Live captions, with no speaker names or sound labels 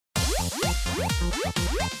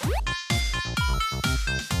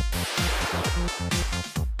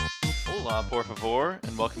Hola, por favor,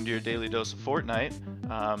 and welcome to your daily dose of Fortnite.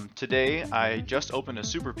 Today, I just opened a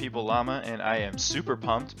Super People Llama, and I am super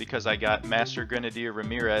pumped because I got Master Grenadier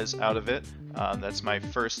Ramirez out of it. That's my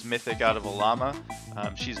first Mythic out of a Llama.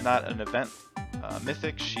 She's not an event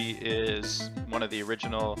Mythic, she is one of the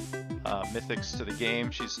original Mythics to the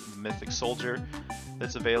game. She's the Mythic Soldier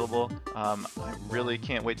that's available. I really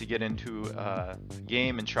can't wait to get into the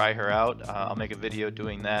game and try her out. I'll make a video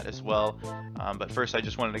doing that as well. But first I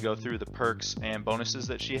just wanted to go through the perks and bonuses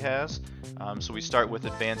that she has. So we start with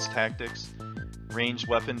Advanced Tactics. Ranged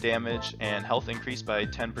weapon damage and health increase by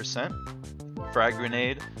 10%. Frag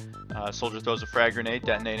Grenade. Soldier throws a frag grenade,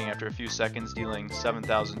 detonating after a few seconds, dealing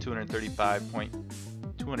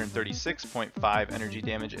 7,236.5 energy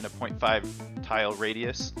damage in a 0.5 tile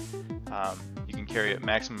radius. You can carry a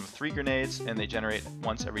maximum of 3 grenades, and they generate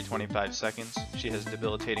once every 25 seconds. She has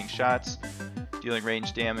debilitating shots, dealing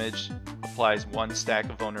range damage, applies 1 stack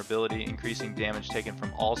of vulnerability, increasing damage taken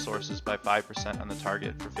from all sources by 5% on the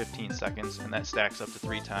target for 15 seconds, and that stacks up to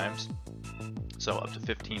 3 times, so up to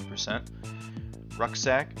 15%.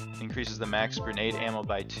 Rucksack increases the max grenade ammo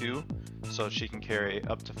by 2, so she can carry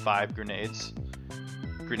up to 5 grenades.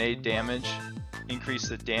 Grenade damage, increase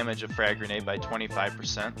the damage of frag grenade by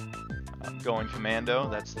 25%. Going Commando,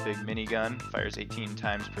 that's the big minigun, fires 18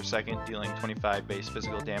 times per second, dealing 25 base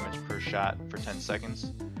physical damage per shot for 10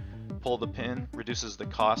 seconds. Pull the pin, reduces the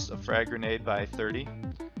cost of frag grenade by 30.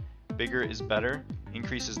 Bigger is better,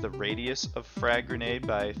 increases the radius of frag grenade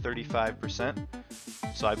by 35%.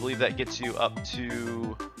 So I believe that gets you up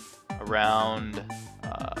to around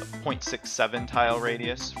 0.67 tile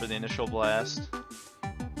radius for the initial blast.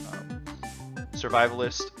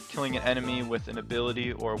 Survivalist, killing an enemy with an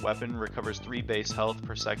ability or weapon recovers 3 base health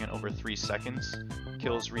per second over 3 seconds.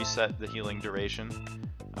 Kills reset the healing duration.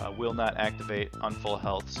 Will not activate on full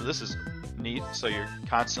health. So this is neat, so you're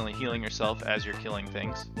constantly healing yourself as you're killing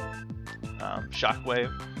things.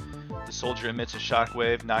 Shockwave. The soldier emits a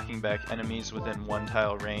shockwave, knocking back enemies within 1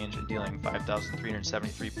 tile range and dealing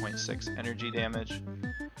 5,373.6 energy damage.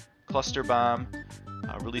 Cluster Bomb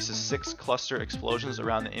releases 6 cluster explosions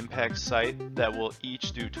around the impact site that will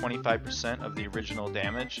each do 25% of the original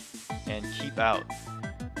damage and keep out.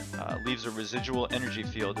 Leaves a residual energy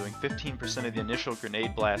field doing 15% of the initial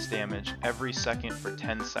grenade blast damage every second for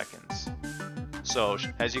 10 seconds. So,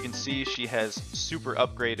 as you can see, she has super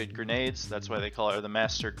upgraded grenades. That's why they call her the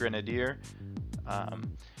Master Grenadier.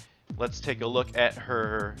 Let's take a look at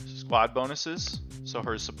her squad bonuses. So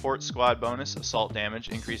her support squad bonus, assault damage,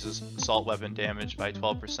 increases assault weapon damage by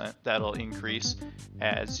 12%. That'll increase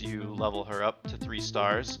as you level her up to 3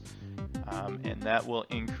 stars. And that will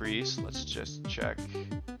increase, let's just check.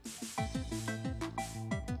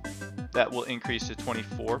 That will increase to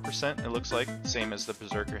 24%, it looks like, same as the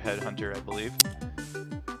Berserker Headhunter, I believe.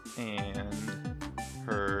 And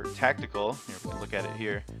her tactical, here we can look at it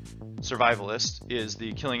here, Survivalist, is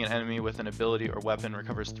the killing an enemy with an ability or weapon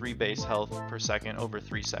recovers 3 base health per second over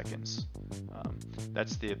 3 seconds.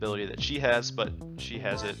 That's the ability that she has, but she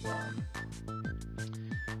has it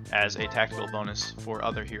as a tactical bonus for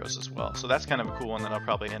other heroes as well. So that's kind of a cool one that I'll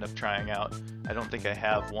probably end up trying out. I don't think I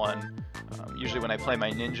have one. Usually when I play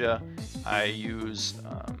my ninja, I use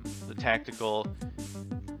the tactical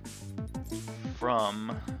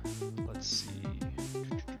from, let's see,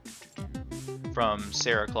 from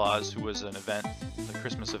Sarah Claus, who was an event, the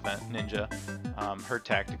Christmas event ninja. Her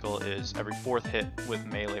tactical is every 4th hit with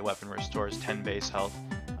melee weapon restores 10 base health,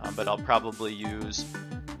 but I'll probably use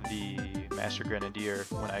the Master Grenadier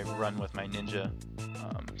when I run with my ninja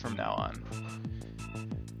from now on.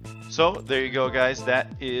 So there you go, guys.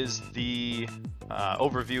 That is the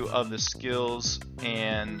overview of the skills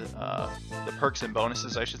and the perks and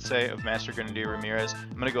bonuses, I should say, of Master Grenadier Ramirez.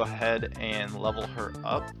 I'm going to go ahead and level her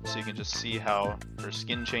up so you can just see how her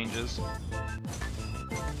skin changes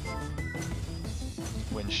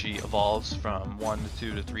when she evolves from 1 to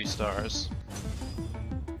 2 to 3 stars.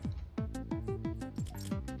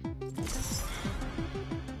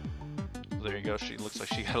 So there you go, she looks like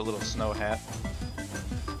she got a little snow hat.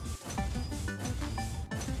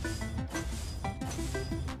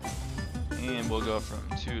 And we'll go from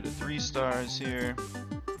 2 to 3 stars here.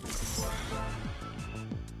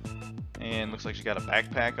 And looks like she got a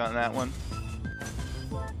backpack on that one.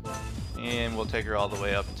 And we'll take her all the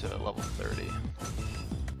way up to level 30.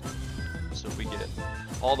 So we get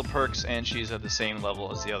all the perks, and she's at the same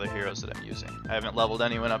level as the other heroes that I'm using. I haven't leveled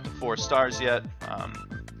anyone up to 4 stars yet.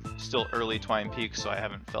 Still early Twine Peaks, so I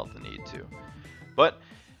haven't felt the need to. But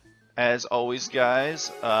As always, guys,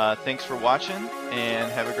 thanks for watching,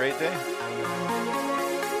 and have a great day.